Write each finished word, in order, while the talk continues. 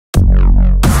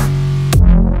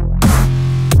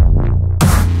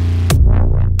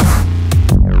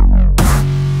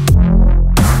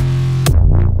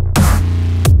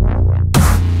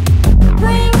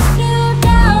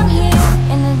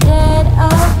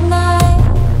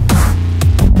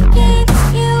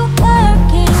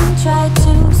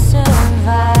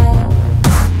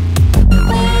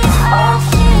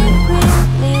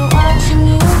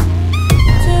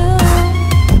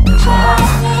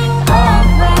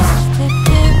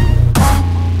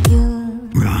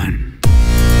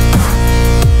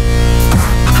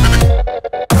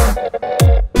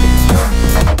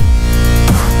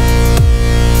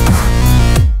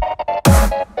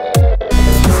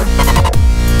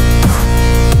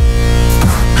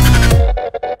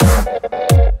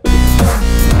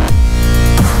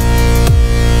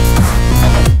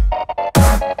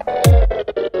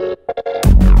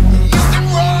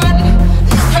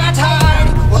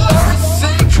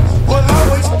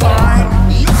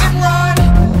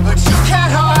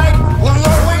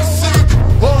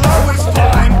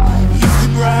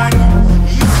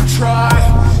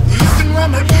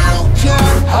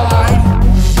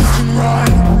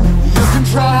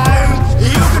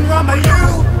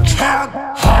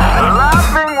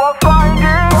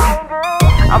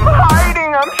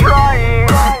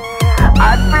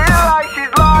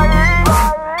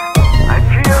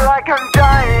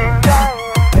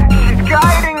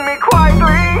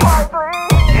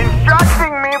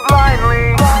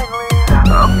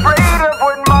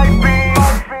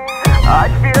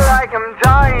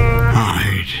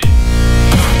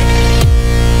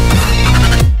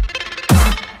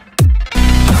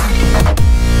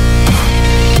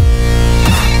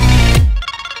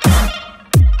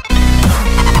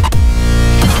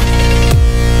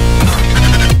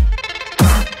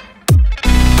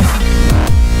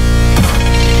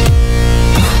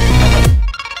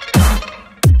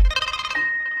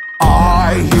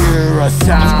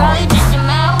sound.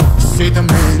 See them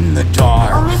in the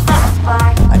dark.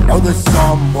 I know there's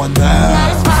someone there.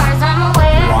 Not as far as I'm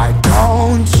aware. Why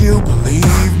don't you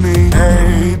believe me?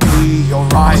 Maybe you're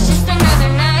right, It's just another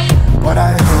night. but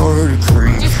I heard a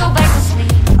creak. Just go back to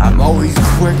sleep. I'm always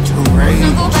quick to So rage.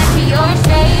 go back to your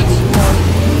stage.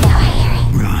 Now I hear it.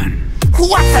 Run.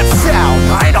 What's that sound?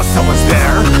 I know someone's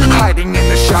there, hiding in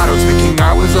the shadows, thinking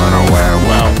I was unaware.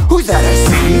 Well, who's that I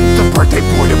see? The birthday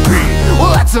boy to be. Well,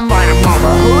 let's invite him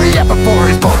over. Hurry up before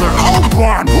he's bolder. Oh,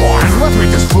 blind, let's make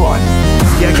this fun.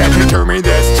 You can't deter me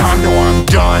this time, no, I'm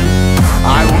done.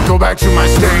 I will go back to my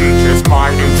stage as my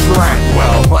new trend.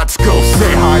 Well, let's go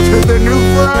say hi to the new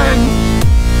friend.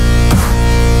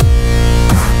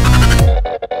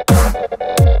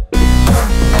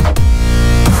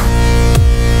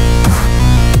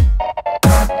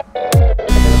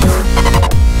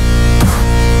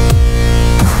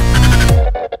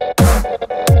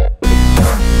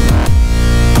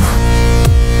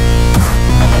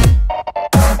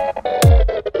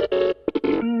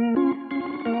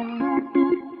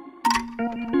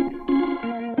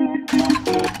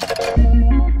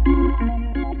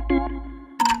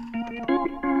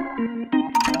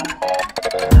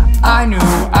 I knew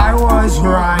I was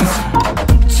right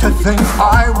to think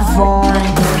I would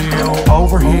find you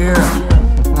over here.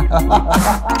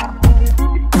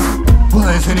 Well,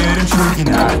 isn't it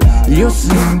intriguing that you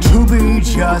seem to be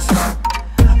just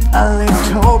a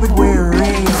little bit weary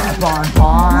of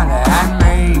Bon and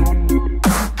me?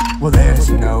 Well, there's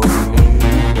no need.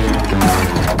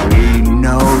 We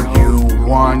know you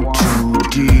want to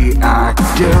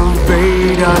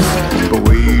deactivate us, but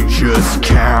we just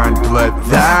can't let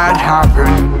that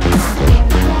happen.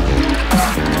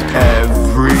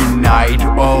 Every night,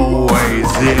 always,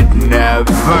 it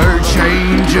never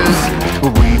changes,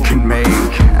 but we can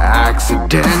make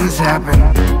accidents happen.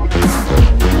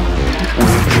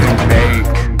 We can make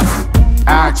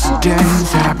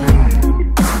accidents happen.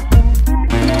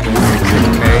 We can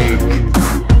make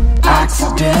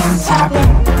accidents happen.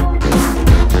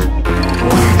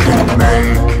 We can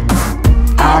make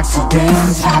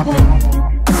accidents happen.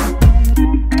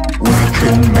 We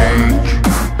can make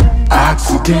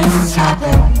accidents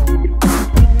happen.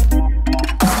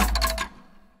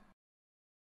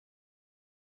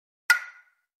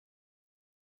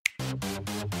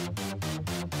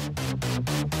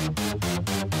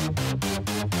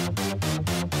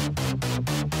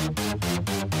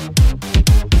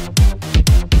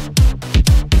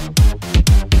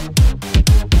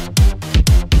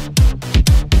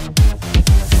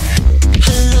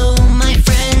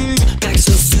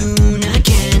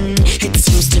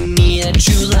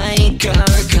 You like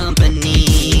our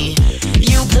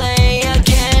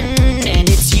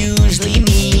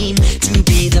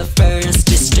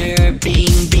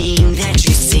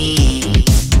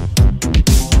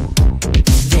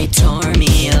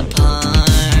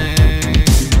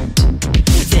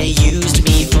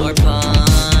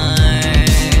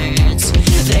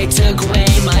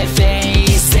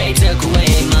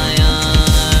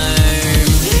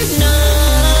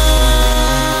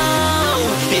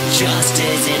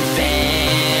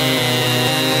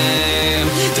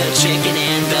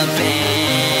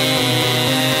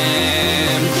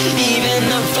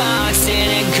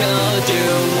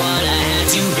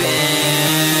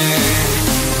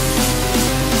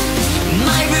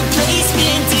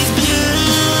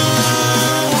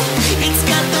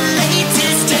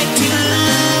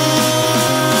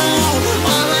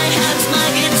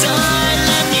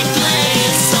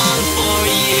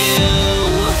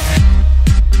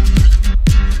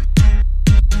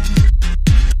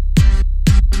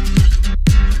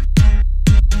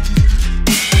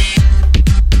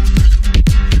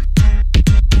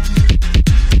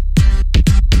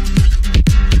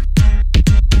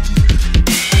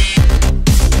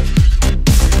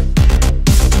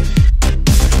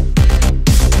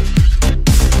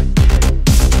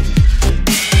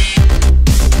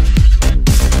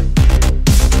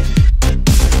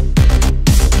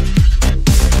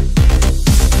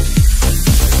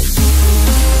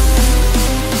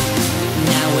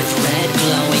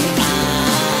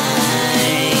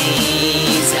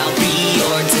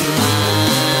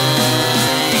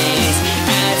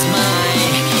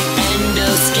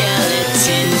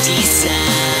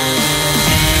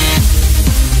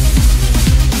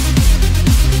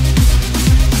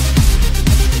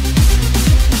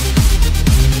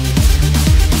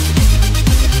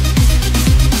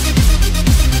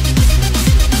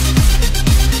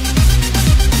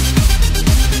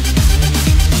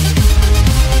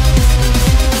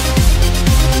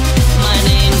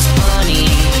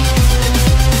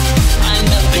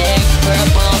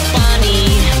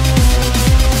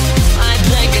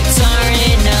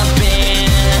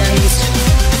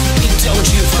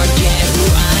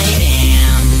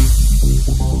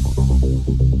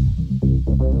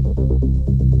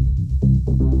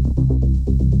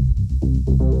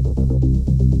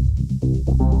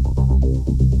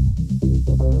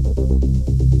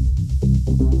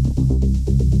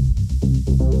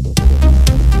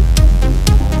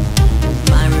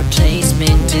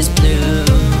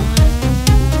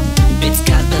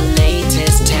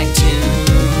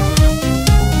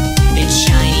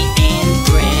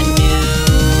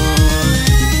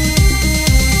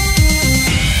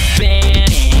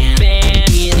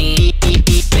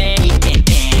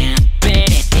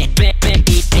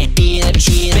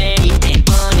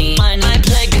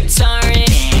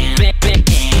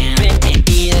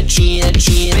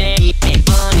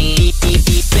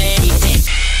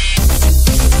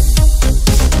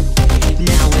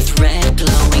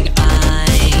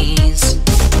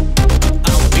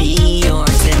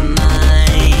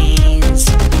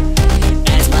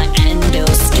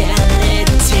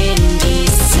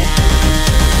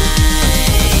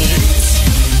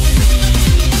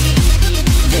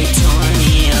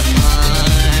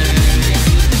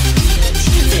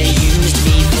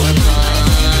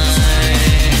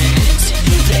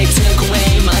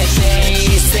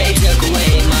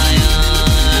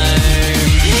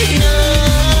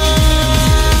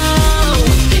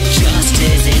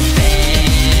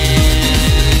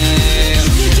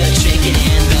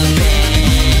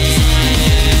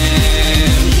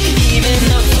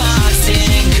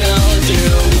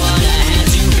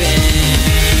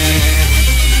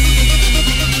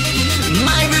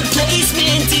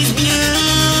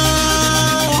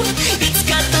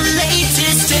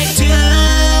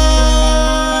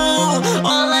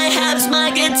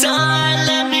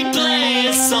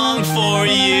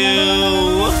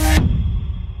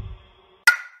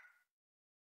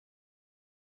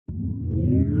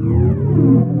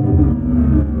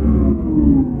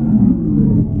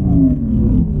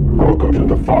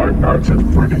Nights at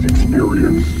Freddy's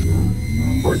experience.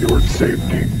 For your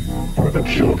safety, for the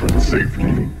children's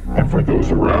safety, and for those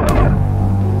around him.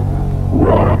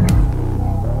 Run.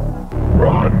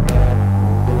 Run.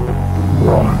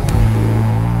 Run.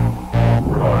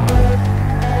 Run.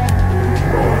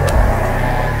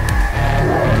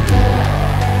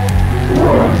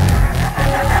 Run.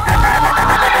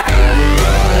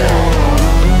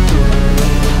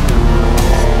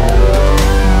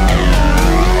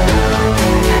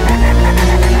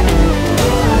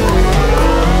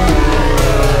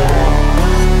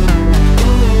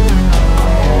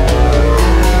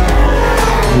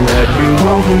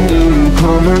 Welcome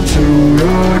newcomer to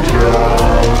your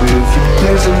job. If you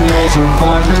designate to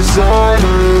find the sign,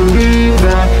 believe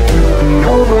that you can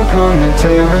overcome the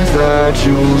terrors that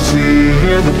you'll see.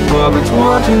 Hear the puppets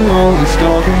watching, only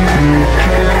stalking you.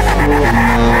 Careful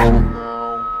now.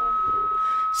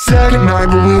 Second night,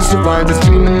 but we survived this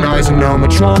demonizing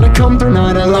animatronic. Come through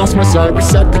night, I lost my sight.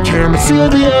 Reset the camera, seal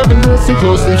the heaven, listen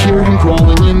closely. Hear him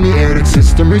crawling in the attic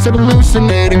system. Reset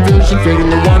hallucinating, vision fading.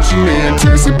 The one you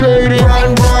anticipating.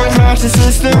 Run, run, crash the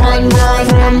system. Run, run,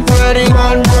 run, Freddy.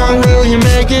 Run, run, will you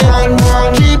make it? Run,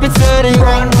 run, keep it steady.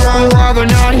 Run, run, while they're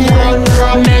not here. Run,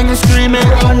 run, mangle screaming.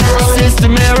 Run, run,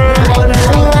 system error. Run,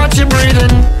 run, watch you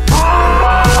breathing.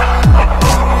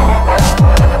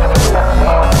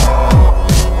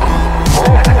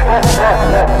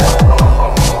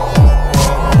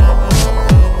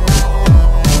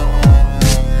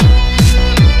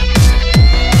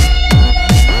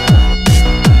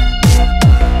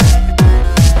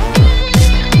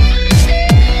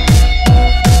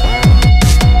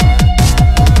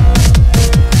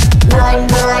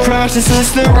 Crash the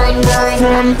system. Run, run,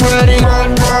 run, Freddy.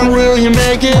 Run, run, will you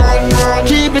make it? Run, run,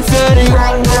 keep it steady.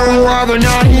 Run, run, while they're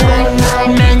not here. Run,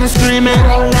 run, mangle screaming.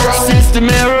 Run, run, system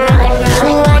error. Run,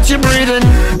 run, watch you breathing.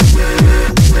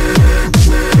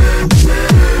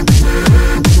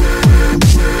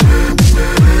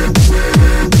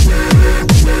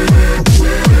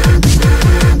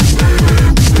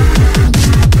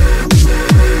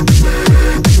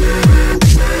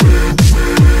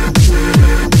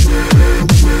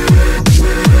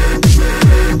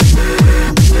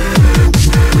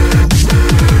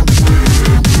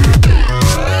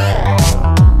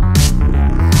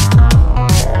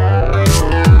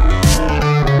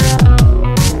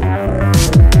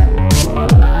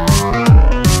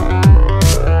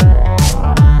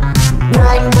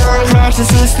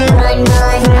 System. Run,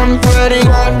 run, run, Freddy.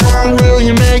 Run, run, will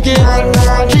you make it? Run,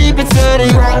 run, keep it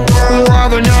steady. Run, run, while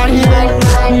they're not here. Run,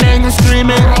 run, mangle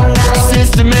screaming. Run, run,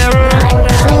 system error. Run,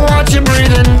 run, watch you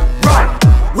breathing. Run,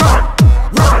 run,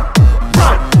 run,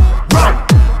 run, run, run,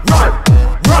 run,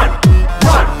 run, run,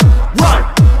 run,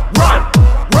 run,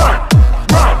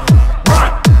 run,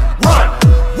 run,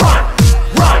 run,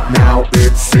 run. Now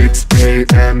it's 6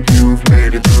 a.m. You've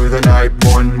made it through the night.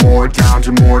 One more down,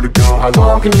 2 more to go. How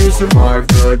long can you survive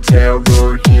the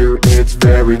tailgate here? It's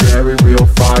very, very real.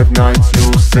 5 nights,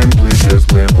 you'll simply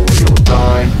just live or you'll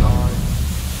die.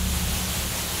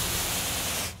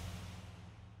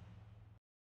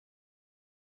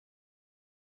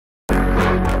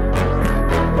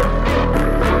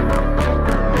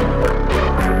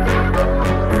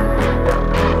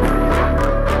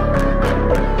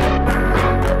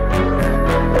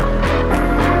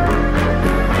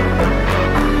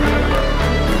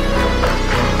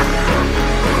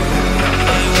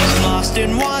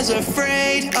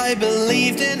 Afraid, I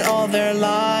believed in all their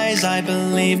lies. I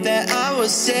believed that I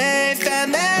was safe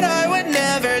and that I would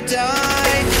never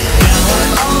die. Now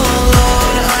I'm all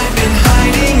alone, I've been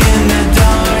hiding in the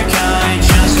dark. I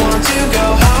just want to go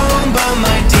home, but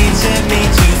my deeds hit me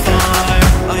too far.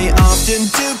 I often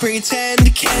do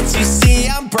pretend, can't you see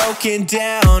I'm broken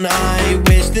down? I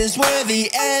wish this were the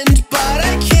end, but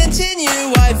I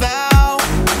continue, I vow.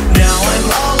 Now I'm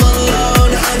all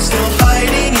alone, I'm still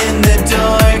hiding in the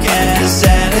dark. As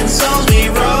sad and souls we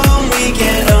roam, we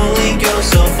can only go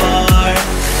so far.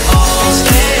 All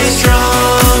stay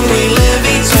strong, we live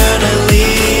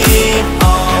eternally.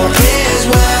 All is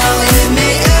well in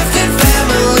the Afton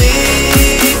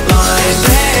family. Lives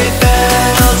they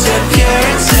fell to pure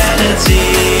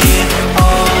insanity.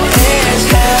 All is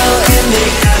hell in the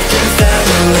Afton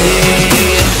family.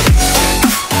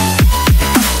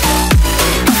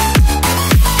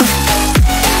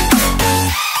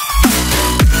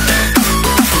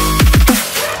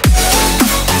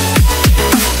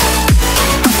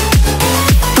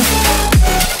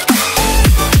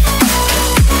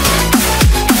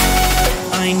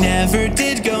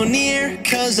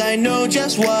 I know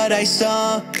just what I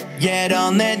saw. Yet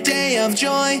on that day of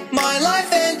joy, my life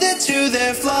ended to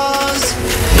their flaws.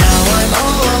 Now I'm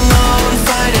all alone,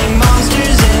 fighting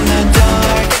monsters in the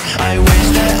dark. I wish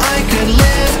that I could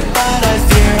live, but I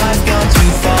fear I've gone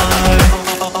too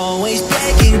far. Always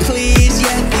begging please,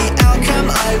 yet the outcome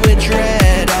I would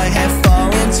dread. I have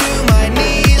fallen to my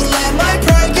knees, let my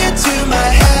pride get to my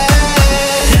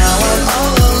head. Now I'm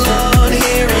all alone,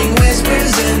 hearing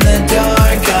whispers in the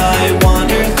dark. I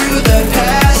wander through the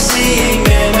past, seeing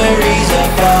memories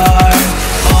afar.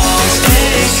 All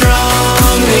stay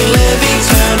strong, we live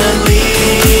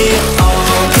eternally.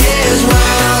 All is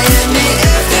well in the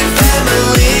Afton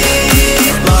family.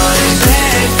 Minds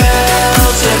they fell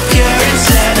to pure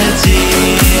insanity.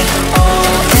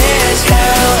 All is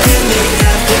hell in the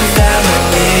Afton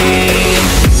family.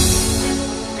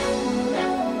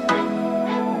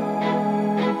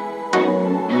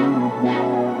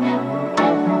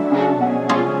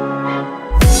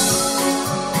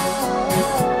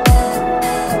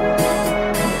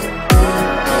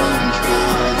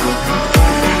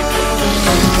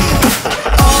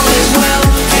 All is well,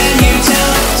 can you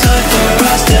tell? Time for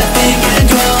us to think and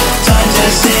dwell. Time to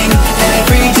sing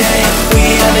every day. We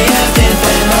are the Afton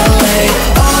family.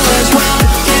 All is well,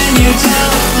 can you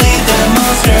tell? Lead the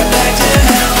monster back to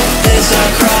hell. This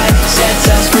our cry sets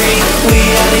us free. We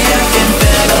are the Afton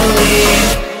family.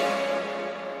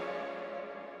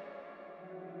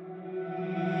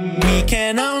 We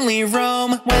can only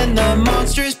roam when the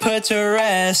monster's put to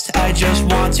rest. I just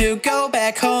want to go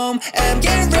back home and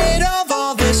get rid of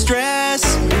all the stress.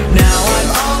 Now I'm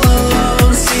all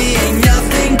alone, seeing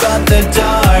nothing but the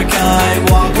dark. I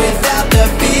walk without the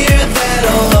fear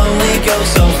that'll only go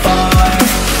so far.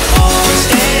 All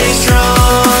stay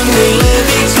strong, we live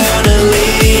eternally.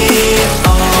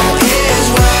 All is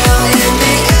well in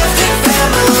the Afton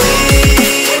family.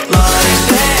 Lives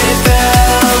they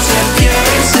fell to pure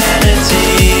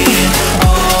insanity.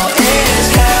 All is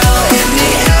hell in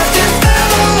the Afton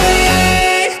family.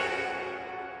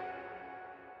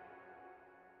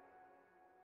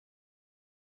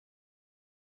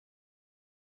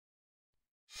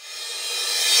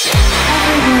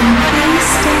 Everyone, please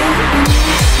stay in your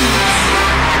seats.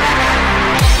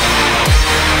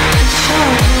 The show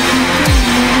will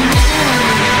begin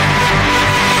momentarily.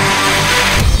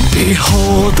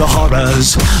 Behold the horrors,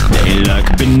 they lurk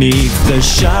beneath the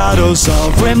shadows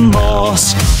of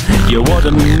remorse. You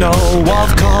wouldn't know,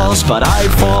 of course, but I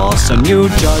force a new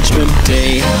judgment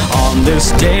day. On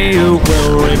this day you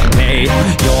will repay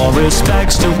your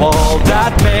respects to all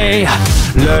that may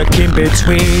lurk in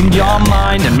between your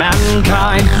mind and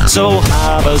mankind. So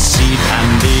have a seat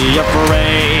and be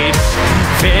afraid.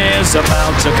 Fear's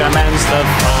about to commence the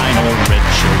final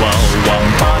ritual. One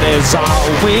body's all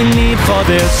we need for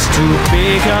this to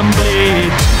be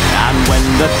complete. And when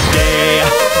the day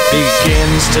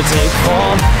begins to take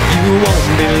form, you won't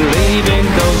be leaving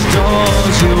those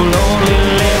doors. You'll only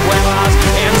live with us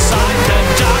inside the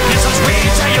darkness as we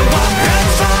tear you up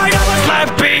inside. I was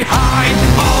left behind.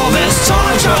 All this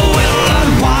torture will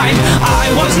unwind. I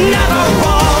was never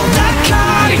all that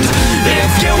kind.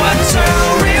 If you were to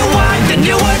rewind, then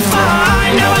you would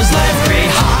find I was left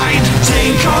behind.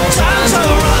 Take your time to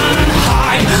run and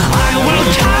hide. I will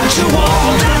catch you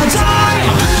all the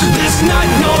time. This night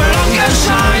no longer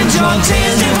shines. Your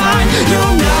tears divine.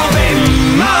 You'll now be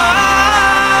mine.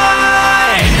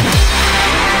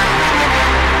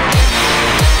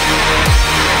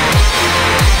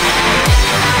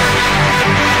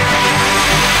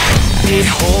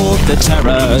 Behold the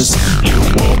terrors, you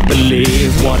won't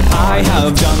believe what I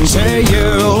have done to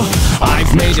you.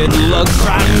 I've made it look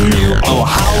brand new, oh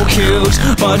how cute.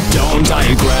 But don't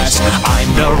digress,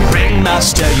 I'm the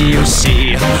ringmaster you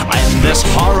see. In this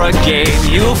horror game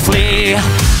you flee.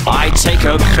 I take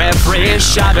up every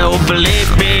shadow,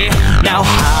 believe me. Now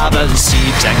have a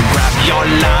seat and grab your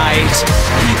light.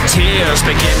 Tears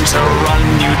begin to run,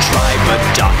 you try, but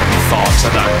dark thoughts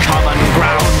are the common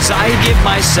grounds. I give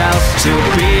myself to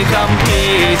be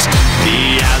complete.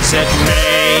 Be as it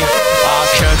may, our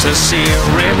courtesy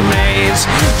remains.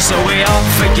 So we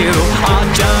offer you our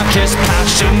darkest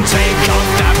passion. Take off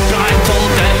that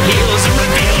blindfold that heals and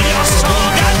reveal your soul.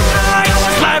 That night I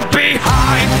was left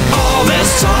behind. All this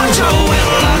torture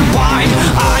will unwind.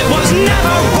 I was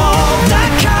never all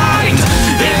that kind.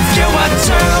 If you were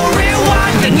to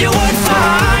rewind, then you would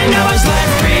find I was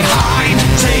left behind.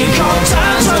 Take your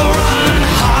time to run and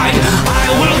hide. I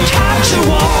will catch you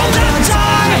all the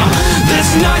time.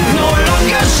 This night no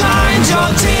longer shines. Your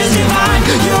tears divine.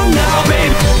 You'll now be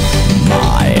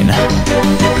mine.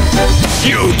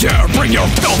 You dare bring your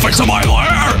filth into my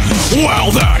lair?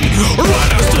 Well then,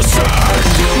 let us descend.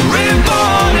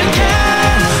 Reborn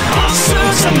again, our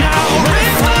suits are now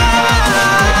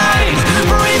refined,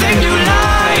 breathing new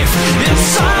life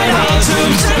inside our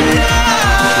tombs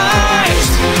tonight.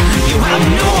 You have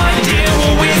no idea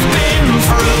what we've been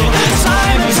through,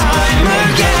 time and time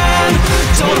again.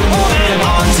 Don't hold it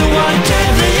on to our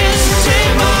deadliest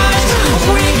demise.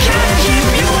 We can't keep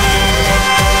you alive.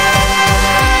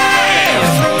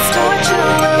 Let's torture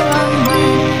will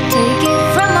unwind. Take it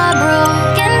from our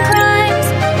broken crimes.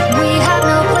 We have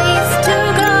no place to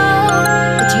go,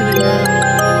 but you would know.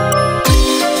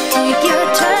 Take your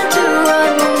turn to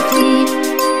run and flee,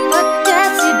 but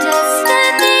that's your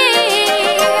destiny.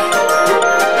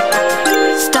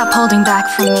 Stop holding back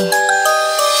from me.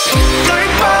 They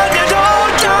burned it all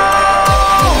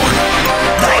down.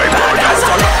 They burned us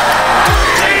alive.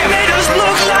 They made us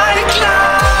look like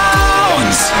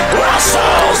clowns. Our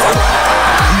souls are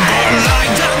but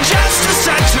like the justice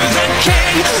sent to the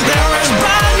king, there is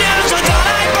bad news that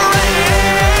I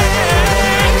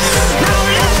bring. Now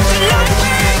let the light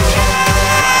begin.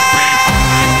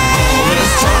 All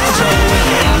this torture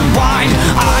will unwind.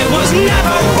 I was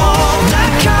never all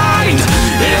that kind.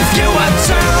 If you were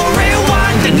to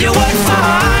rewind, then you would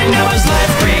find I was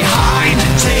left behind.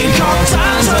 Take our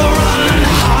time to run and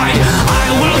hide. I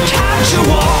will catch you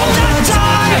all the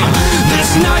time.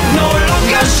 This night no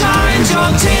longer shines. Your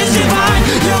tears divine,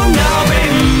 you'll now be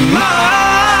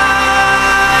mine.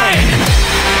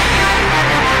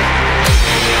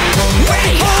 We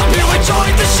hope you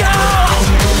enjoyed the show.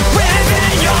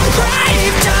 Within your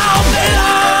grave down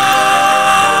below.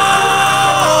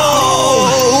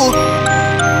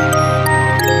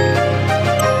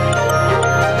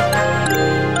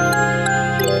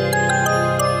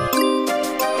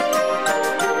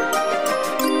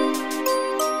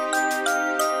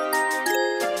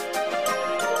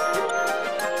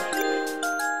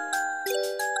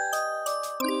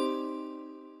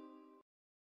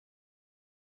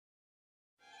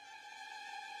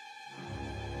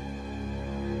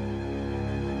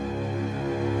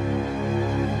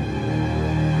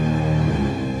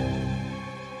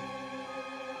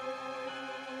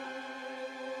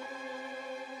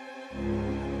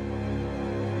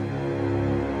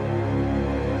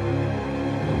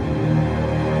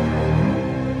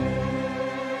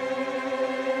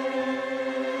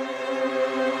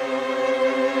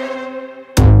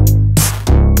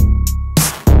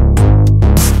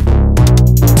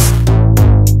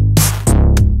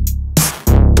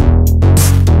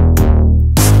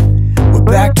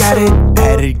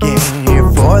 At it again, here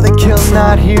for the kill,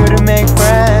 not here to make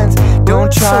friends.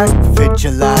 Don't try to fit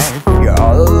your life, you're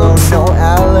all alone, no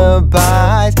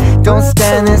alibis. Don't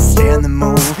stand and stay on the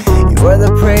move. You are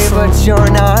the prey, but you're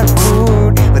not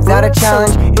food. Without a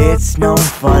challenge, it's no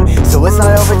fun. So it's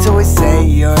not over till we say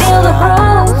you're Feel the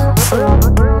done. groove.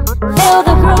 Feel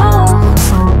the groove.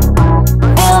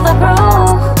 Feel the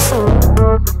groove.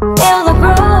 Feel the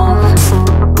groove.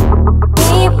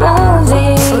 Keep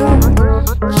moving.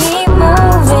 Keep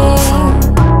moving.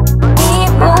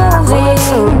 Keep moving.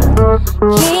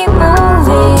 Keep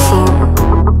moving.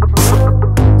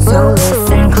 So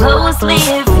listen closely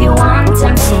if you want to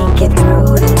make it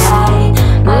through the night.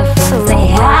 My friends, they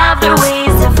have their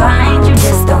ways to find you,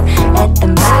 just don't let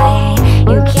them bite.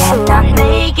 You cannot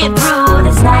make it through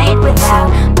this night without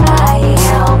light.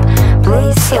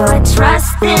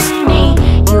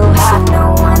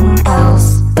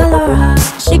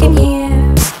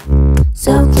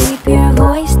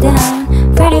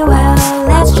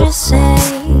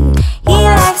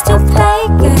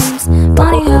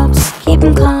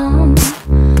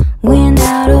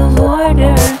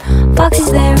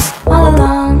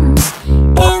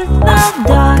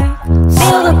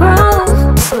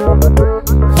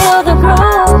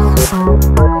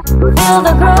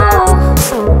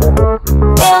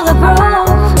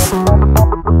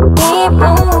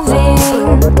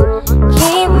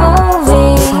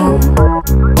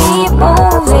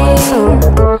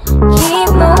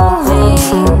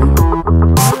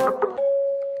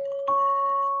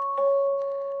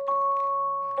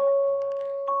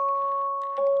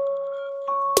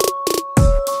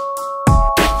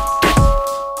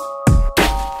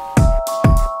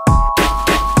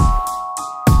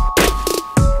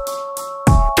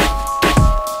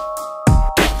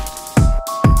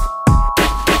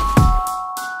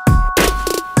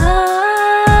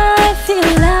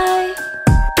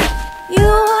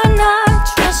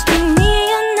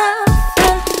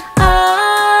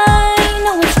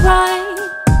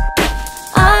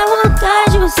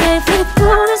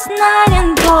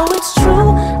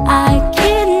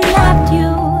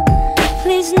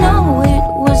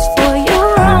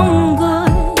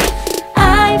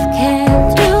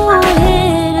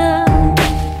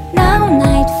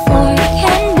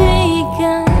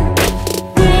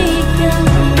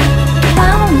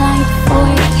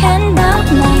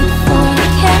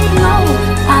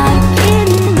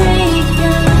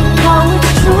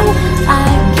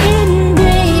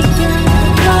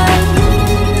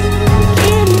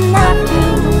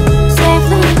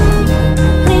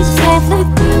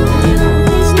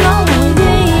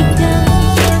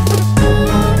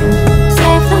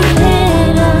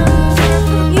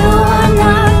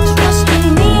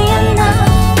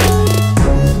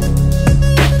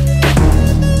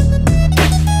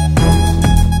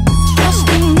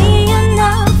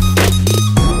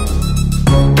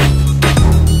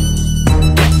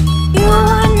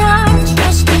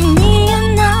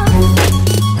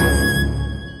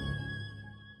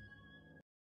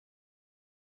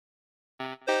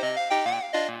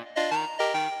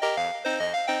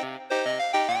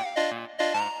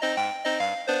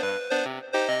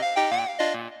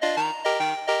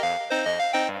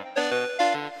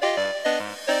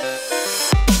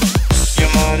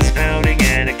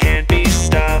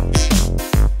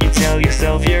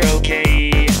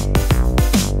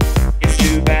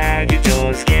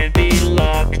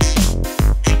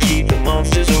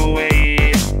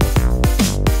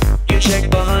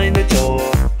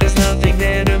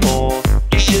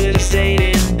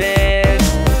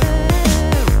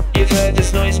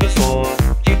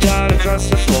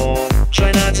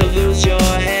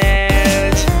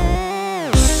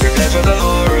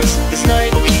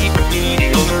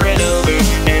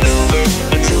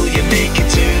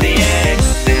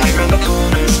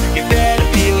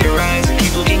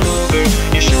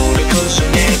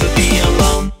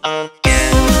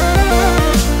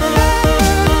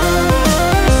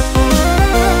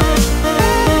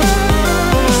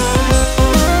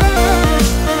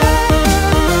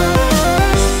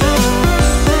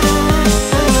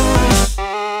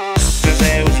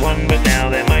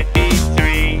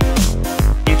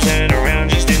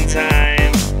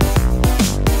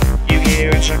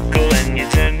 chuckle and you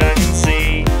turn back and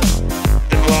see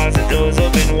the closet doors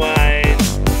open wide.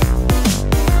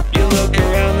 You look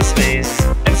around the space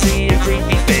and see a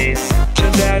creepy face.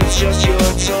 Turns out it's just your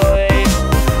toy,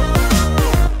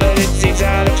 but it seems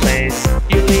out of place.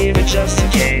 You leave it just in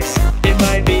case, it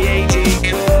might be a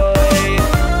decoy.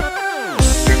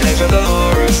 Prepare for the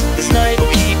horrors, this night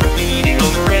will keep repeating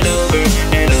over and over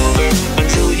and over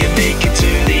until you make it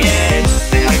to the end.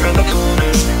 They hide around the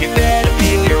corners, you better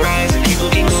peel your eyes and keep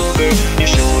looking over your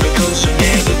shoulder, 'cause you'll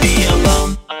never be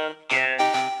alone again.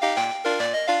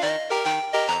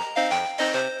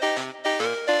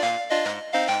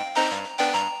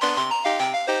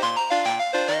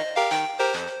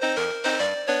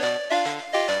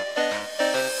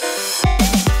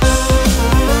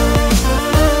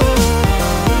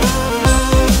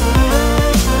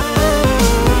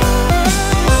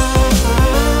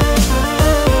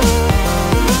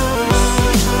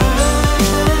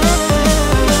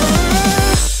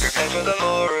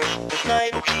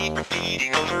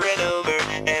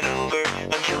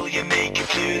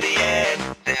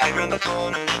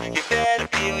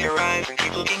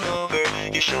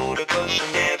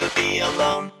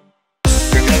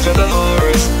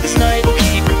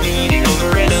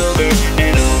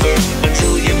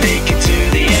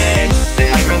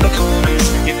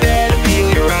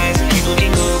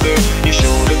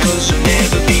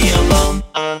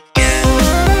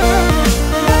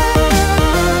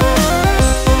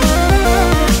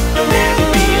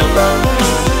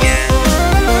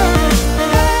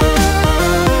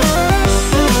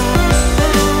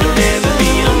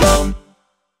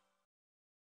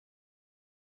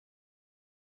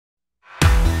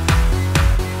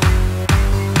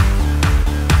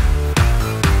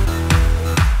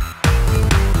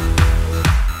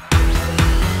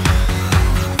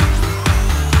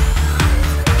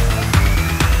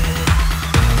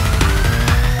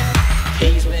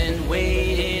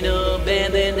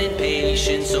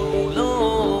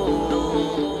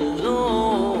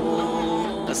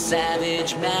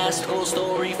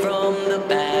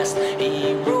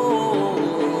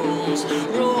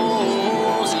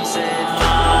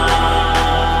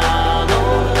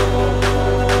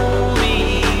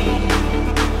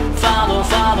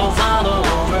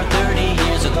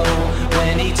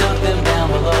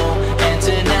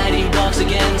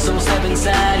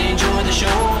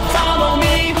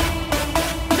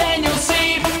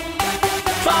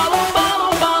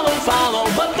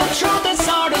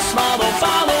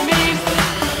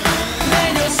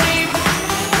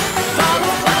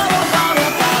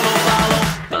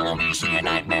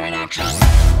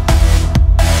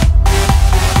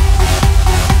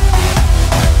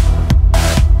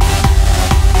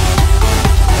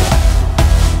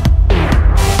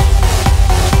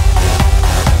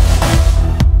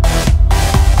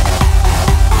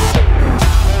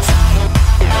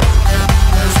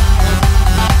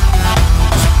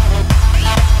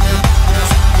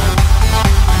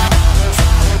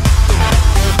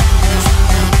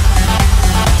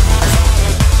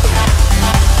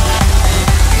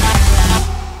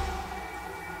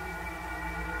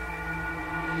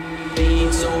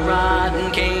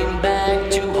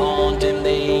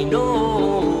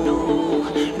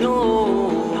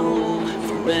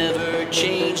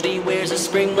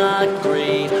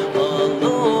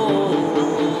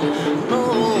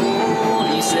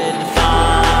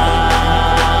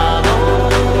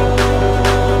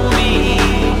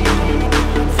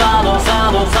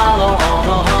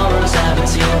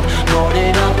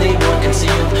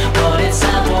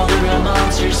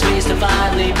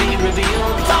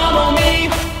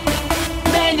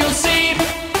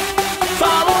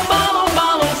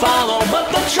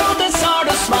 Truth is hard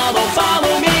to swallow.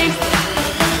 Follow me,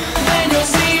 then you'll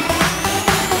see.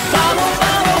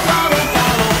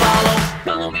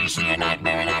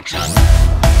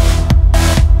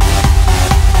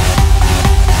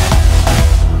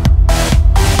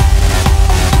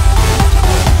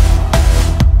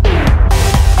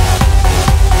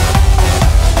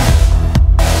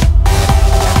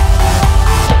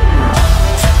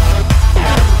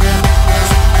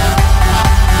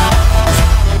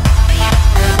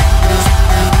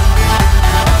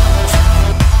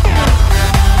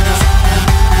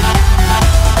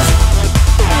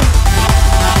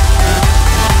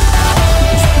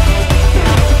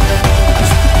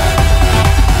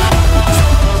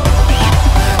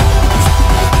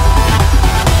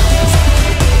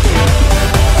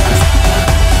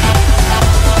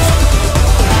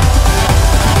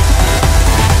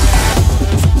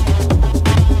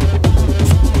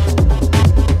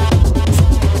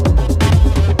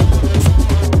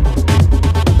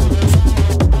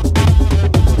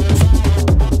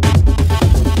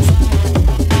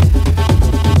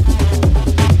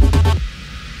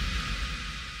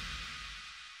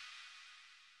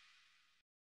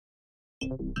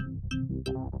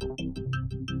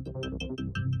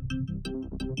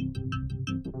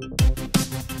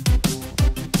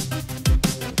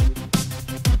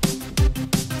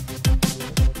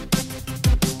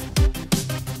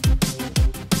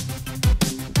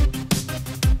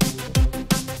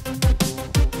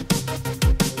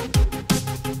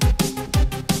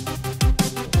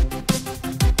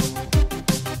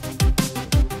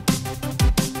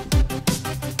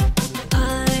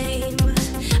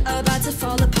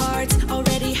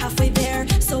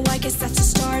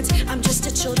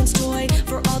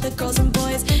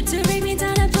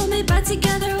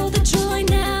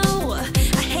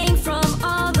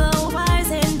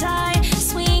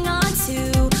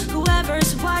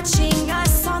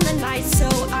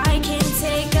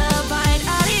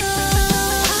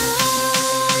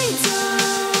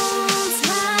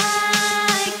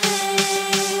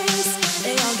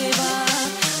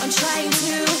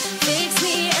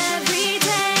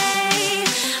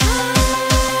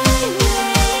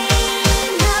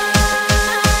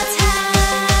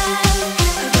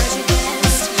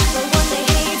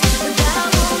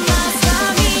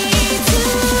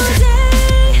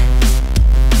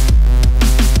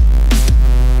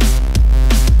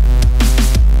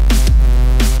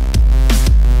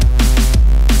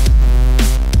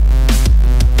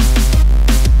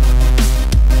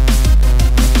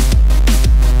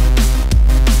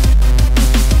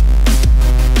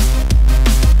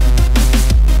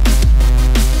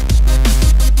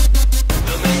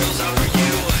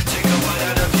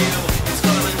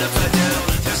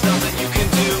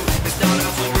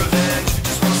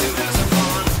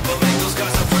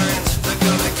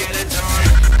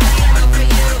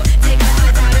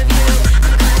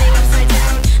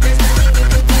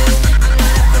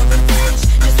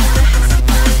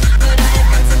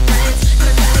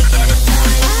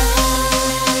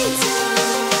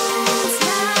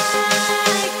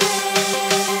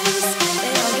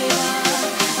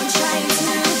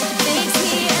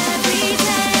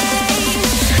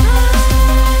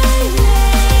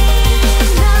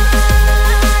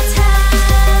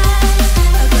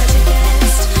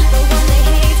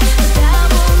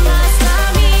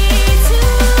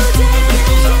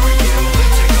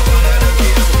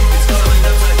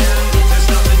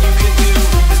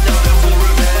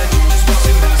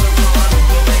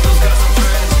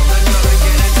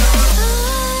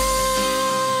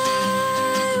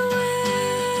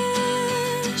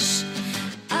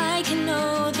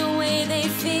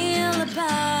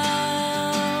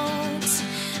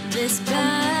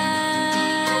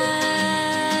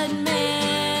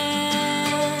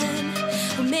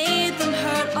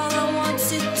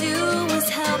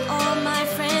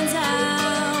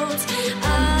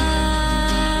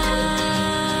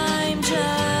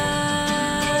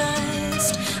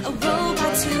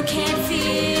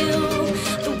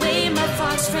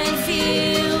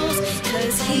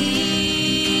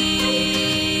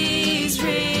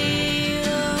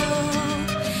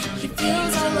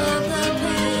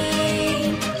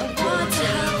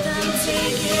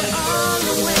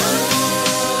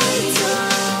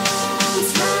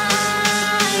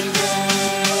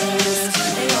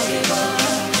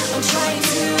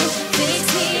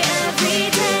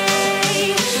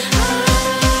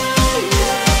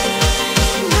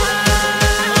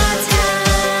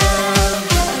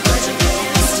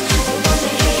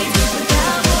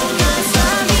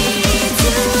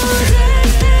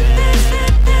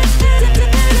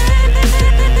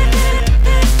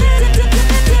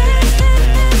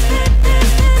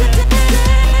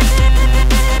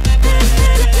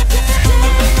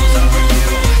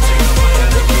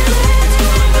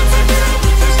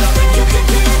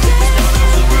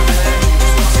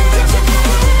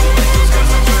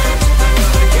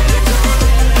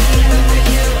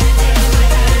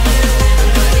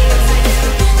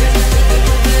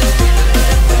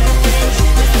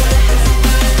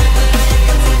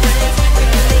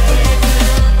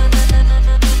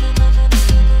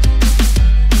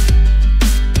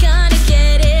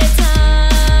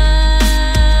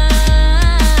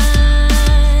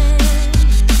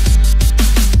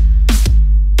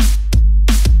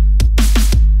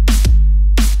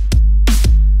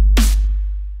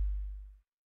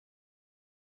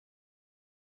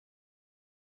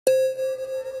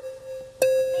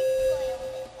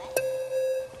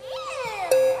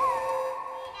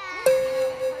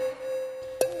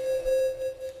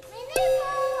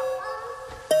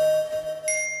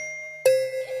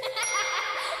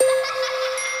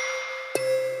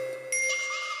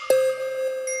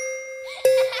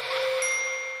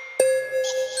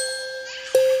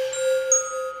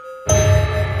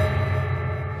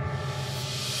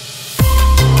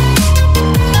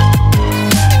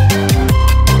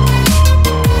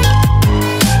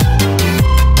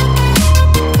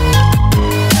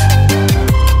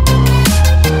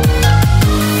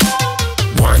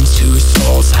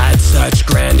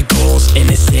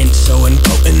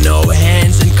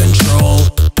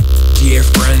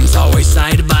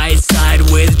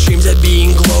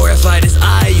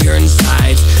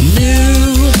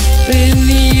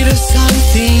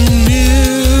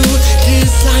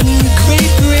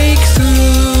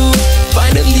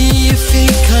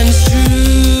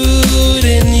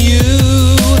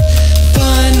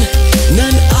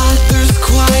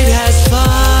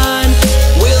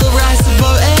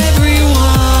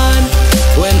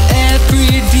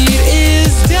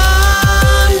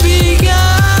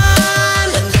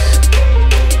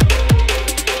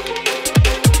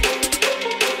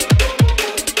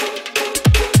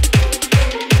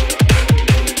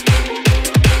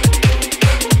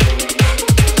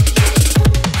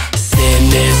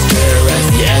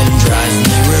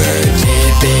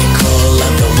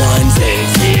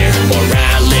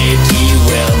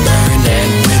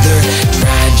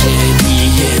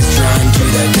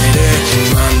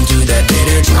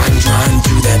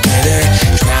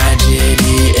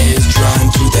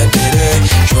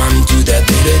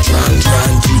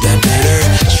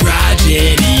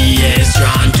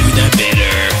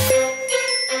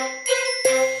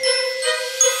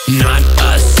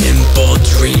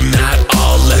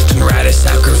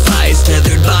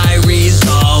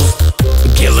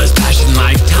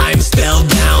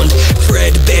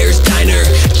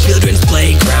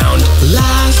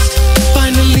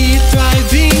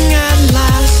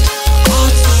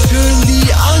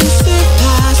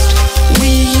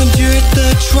 the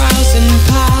trials and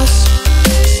pass,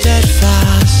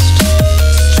 steadfast.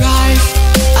 Strive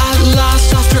at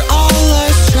last after all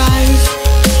our strife.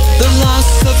 The loss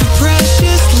of a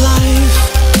precious life.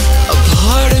 A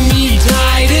part of me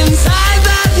died inside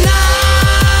that night.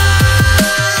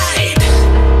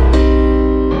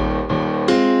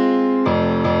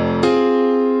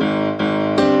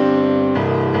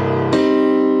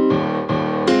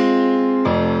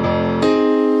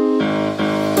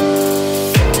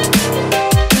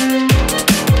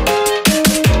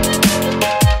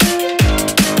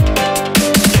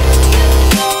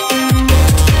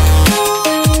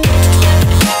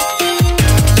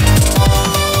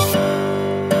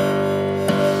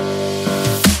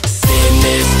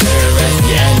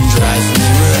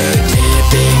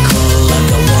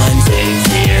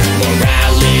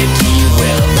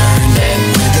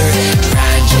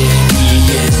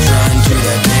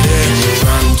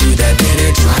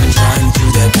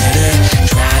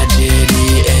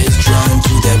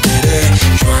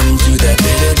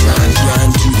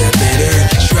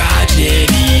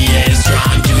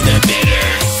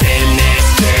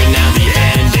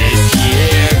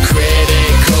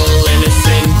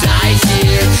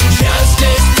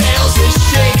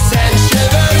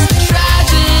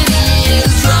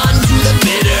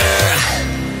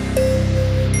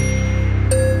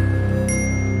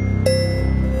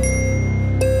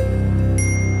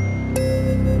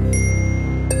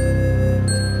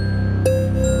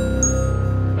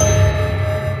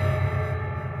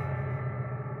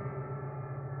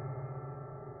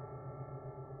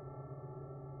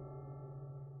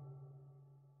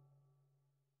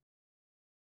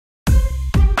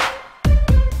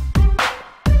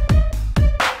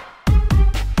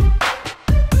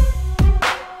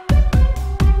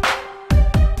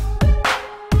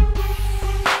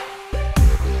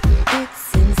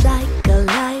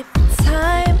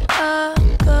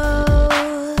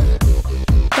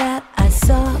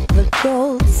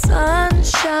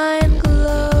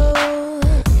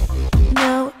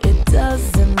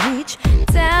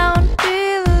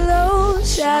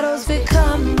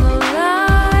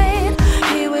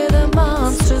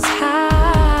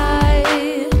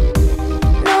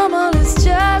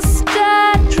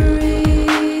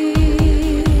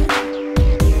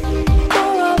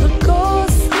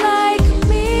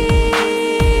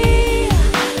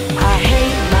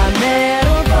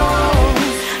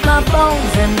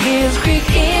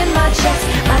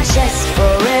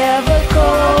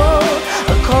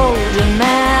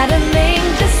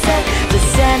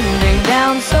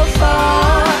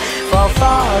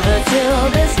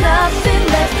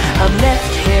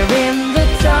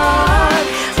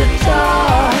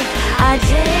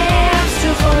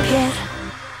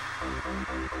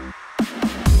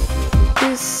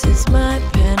 This is my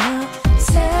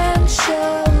penitentiary,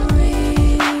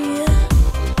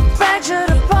 fractured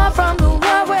apart from the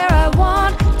world where I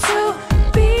want to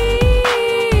be.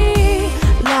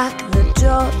 Lock the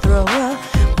door, throw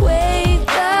away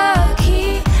the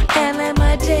key, and let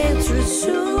my dance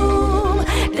resume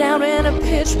down in a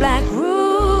pitch black room.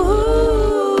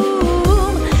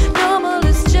 Normal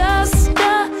is just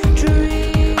a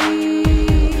dream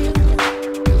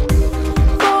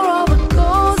for all the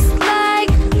ghosts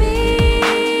like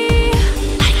me.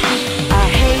 I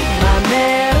hate my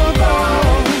metal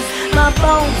bones, my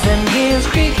bones and gears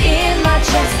creak in my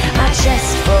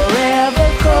chest forever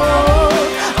cold.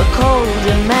 A cold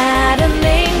and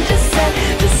maddening descent,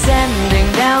 descending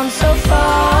down so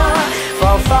far,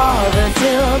 fall farther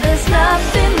till there's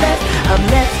nothing left. I'm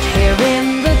left here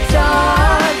in the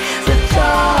dark, the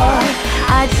dark.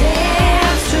 I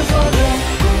dance to forget,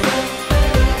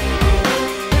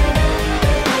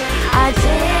 I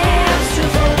dance to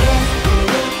forget.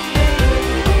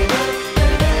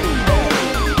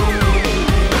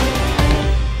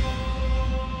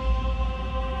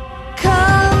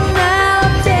 Come now,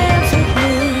 dance with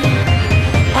me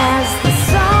as the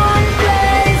song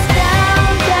plays down,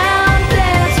 down,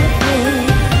 dance with me.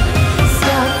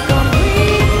 Stuck on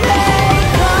replay.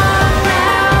 Come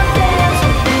now, dance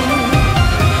with me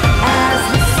as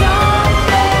the song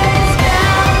plays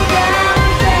down, down,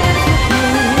 dance with me.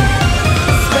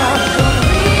 Stuck on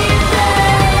replay.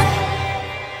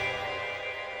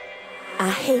 I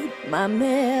hate my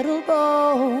metal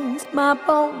bones, my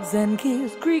bones and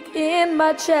gears creak in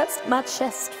my chest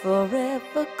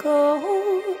forever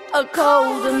cold. A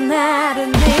cold and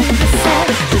maddening descent,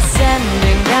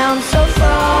 descending down so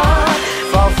far,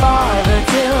 fall farther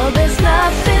till there's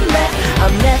nothing left.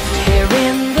 I'm left here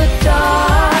in the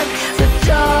dark, the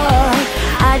dark.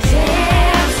 I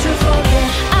dance to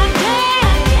forget, I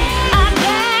dance, I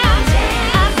dance,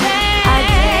 I dance, I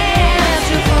dance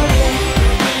to forget.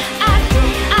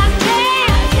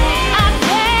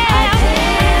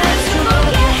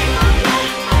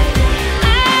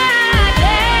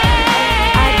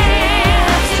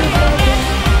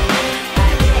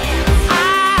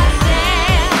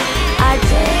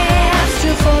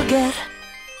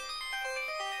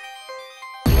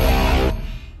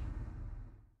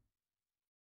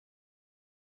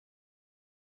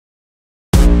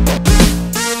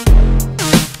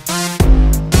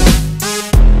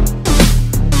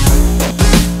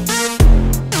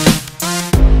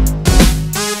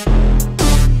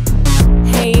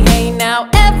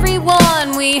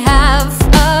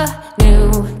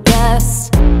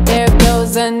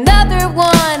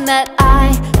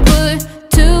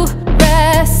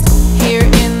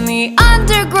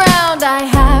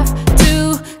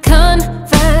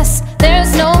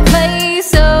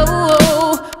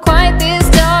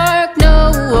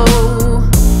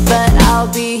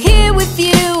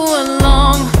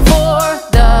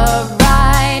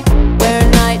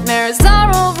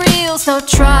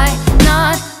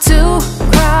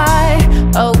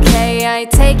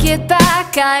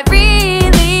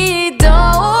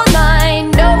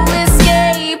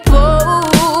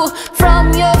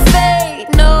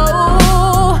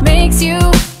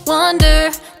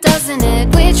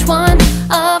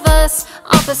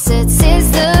 opposites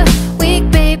is the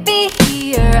weak baby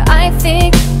here. I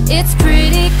think it's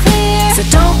pretty clear. So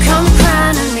don't come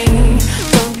crying to me.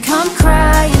 Don't come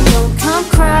crying, don't come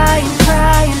crying,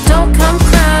 crying. Don't come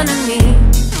crying to me.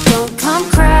 Don't come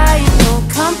crying, don't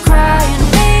come crying.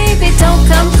 Baby, don't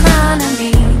come crying to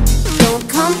me. Don't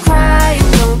come crying,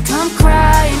 don't come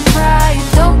crying, crying.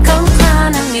 Don't come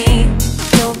crying to me.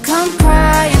 Don't come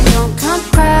crying, don't come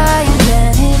crying.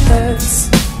 Then it hurts.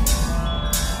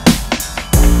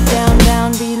 Down,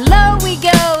 down below we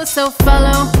go, so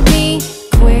follow me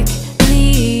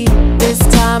quickly. This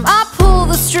time I pull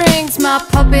the strings, my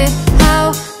puppet,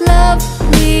 how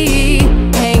lovely.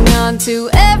 Hang on to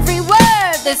every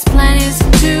word, this plan is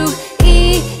too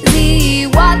easy.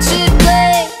 Watch it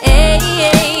play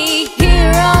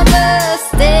here on the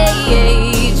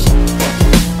stage.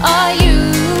 Are you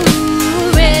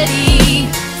ready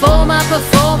for my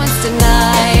performance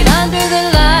tonight? Under the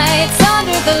lights,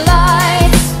 under the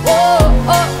lights. Whoa,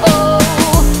 oh, oh.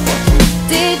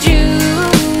 Did you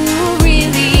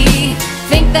really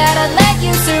think that I'd let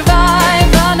you survive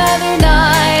another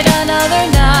night, another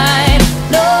night?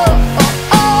 No, oh,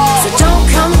 oh. So don't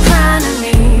come crying to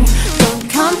me. Don't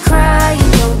come crying,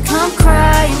 don't come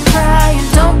crying, crying.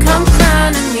 Don't come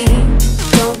crying to me.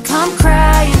 Don't come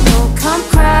crying, don't come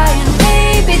crying.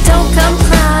 Baby, don't come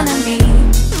crying to me.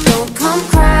 Don't come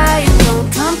crying, don't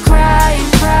come crying,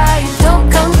 crying.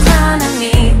 Don't come crying to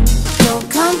me. Don't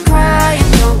come crying,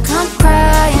 don't come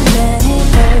crying. Then it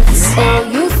hurts. Oh,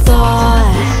 you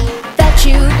thought that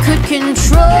you could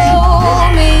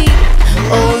control me.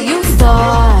 Oh, you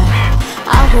thought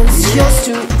I was yours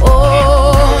to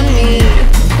own me.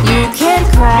 You can't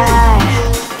cry,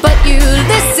 but you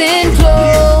listen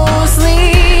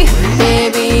closely.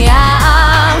 Baby,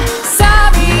 I'm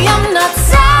sorry, I'm not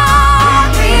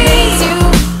sorry. Makes you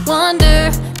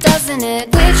wonder, doesn't it?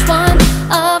 Which one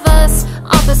of us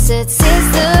opposites is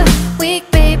the weak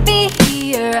baby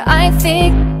here? I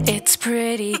think it's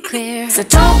pretty clear. So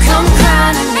don't come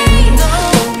crying to me.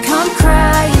 Don't come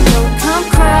crying, don't come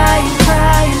crying,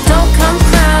 crying. Don't come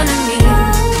crying to me.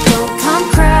 Don't come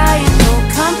crying, don't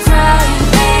come crying.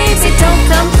 Baby, don't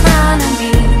come crying to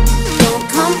me. Don't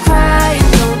come crying,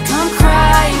 don't come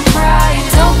crying, crying.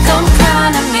 Don't come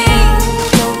crying to me.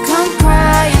 Don't come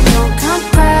crying, don't come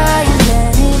crying.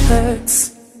 Then it hurts.